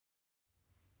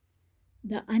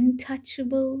the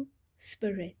untouchable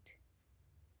spirit.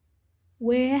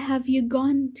 Where have you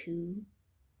gone to,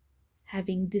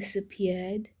 having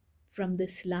disappeared from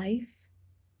this life?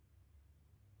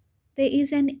 There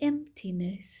is an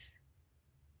emptiness,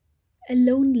 a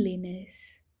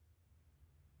loneliness,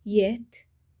 yet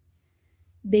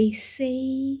they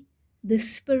say the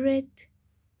spirit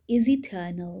is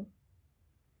eternal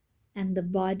and the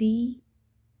body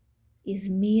is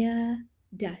mere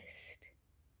dust.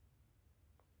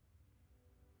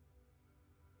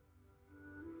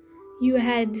 You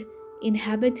had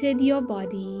inhabited your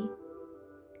body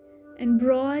and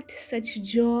brought such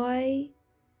joy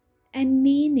and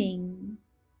meaning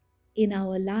in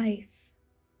our life.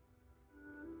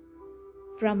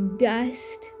 From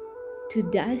dust to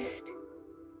dust,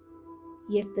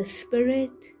 yet the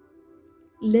spirit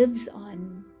lives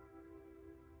on.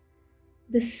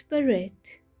 The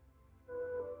spirit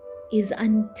is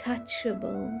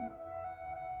untouchable.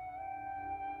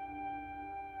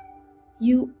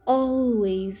 You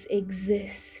always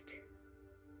exist.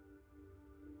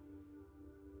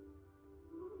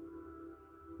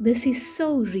 This is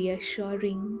so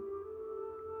reassuring.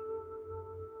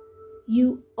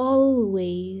 You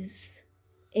always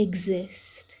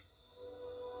exist.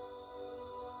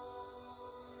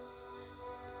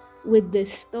 With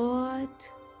this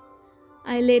thought,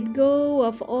 I let go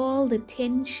of all the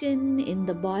tension in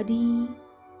the body,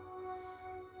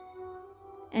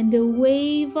 and a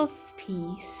wave of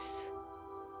peace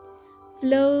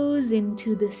flows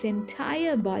into this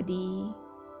entire body,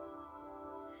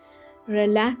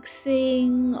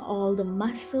 relaxing all the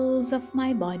muscles of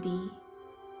my body.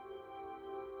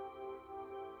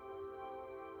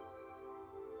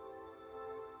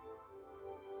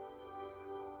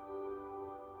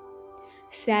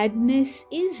 Sadness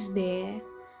is there,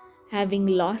 having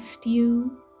lost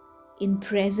you in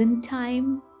present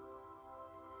time,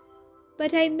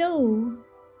 but I know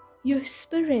your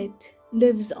spirit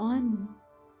lives on.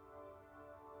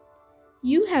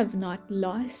 You have not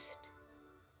lost.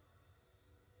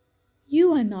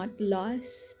 You are not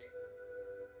lost.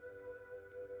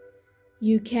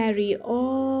 You carry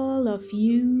all of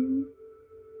you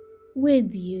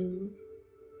with you.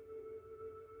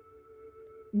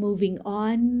 Moving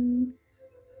on,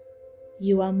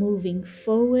 you are moving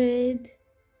forward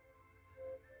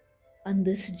on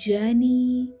this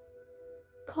journey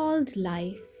called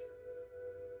life,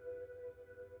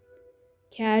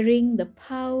 carrying the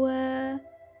power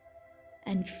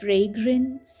and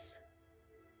fragrance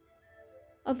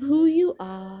of who you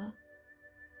are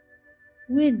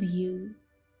with you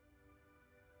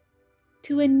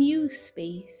to a new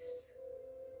space,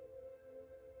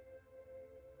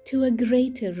 to a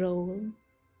greater role.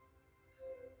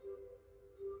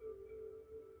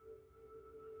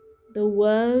 The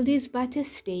world is but a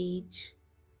stage,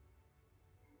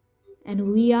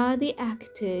 and we are the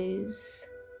actors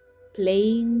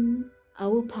playing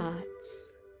our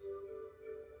parts.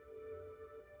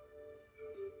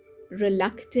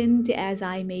 Reluctant as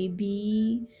I may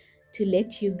be to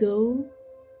let you go,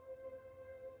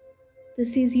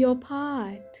 this is your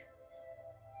part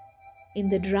in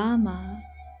the drama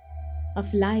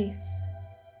of life.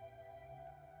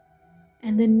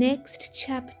 And the next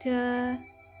chapter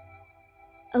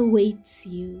awaits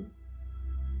you.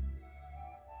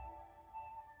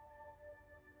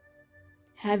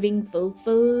 Having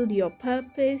fulfilled your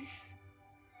purpose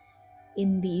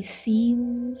in these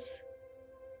scenes,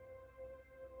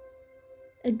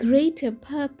 a greater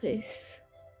purpose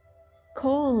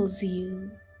calls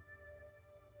you,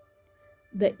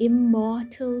 the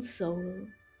immortal soul.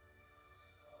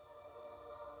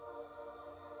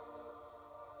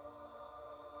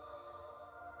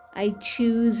 I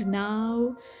choose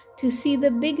now to see the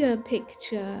bigger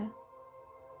picture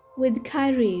with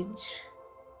courage.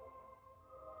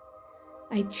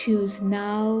 I choose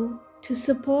now to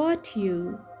support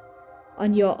you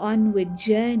on your onward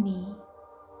journey.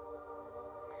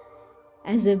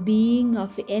 As a being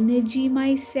of energy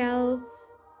myself,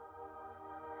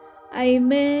 I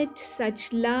emit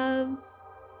such love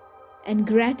and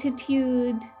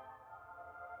gratitude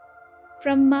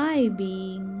from my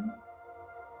being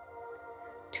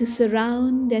to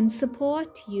surround and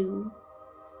support you,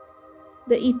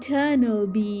 the eternal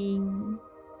being,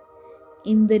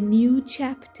 in the new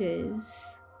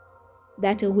chapters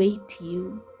that await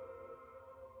you.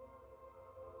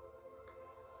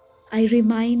 I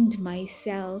remind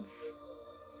myself,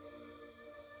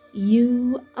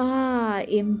 you are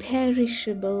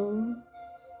imperishable,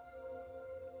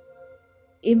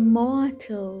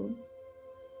 immortal,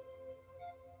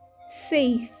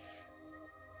 safe,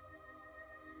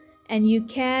 and you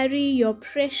carry your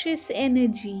precious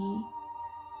energy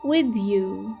with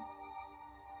you,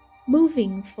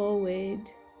 moving forward.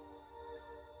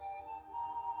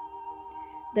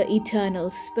 The eternal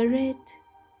spirit,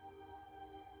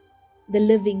 the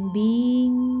living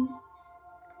being,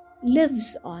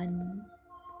 lives on.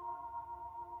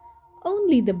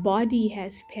 Only the body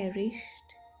has perished,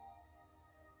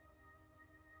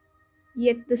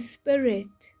 yet the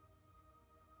spirit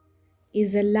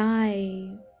is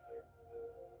alive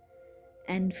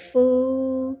and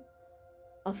full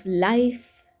of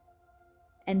life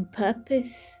and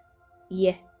purpose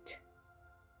yet.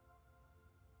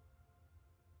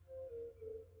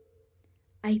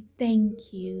 I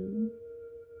thank you.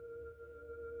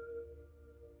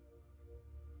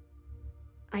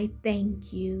 I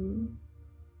thank you.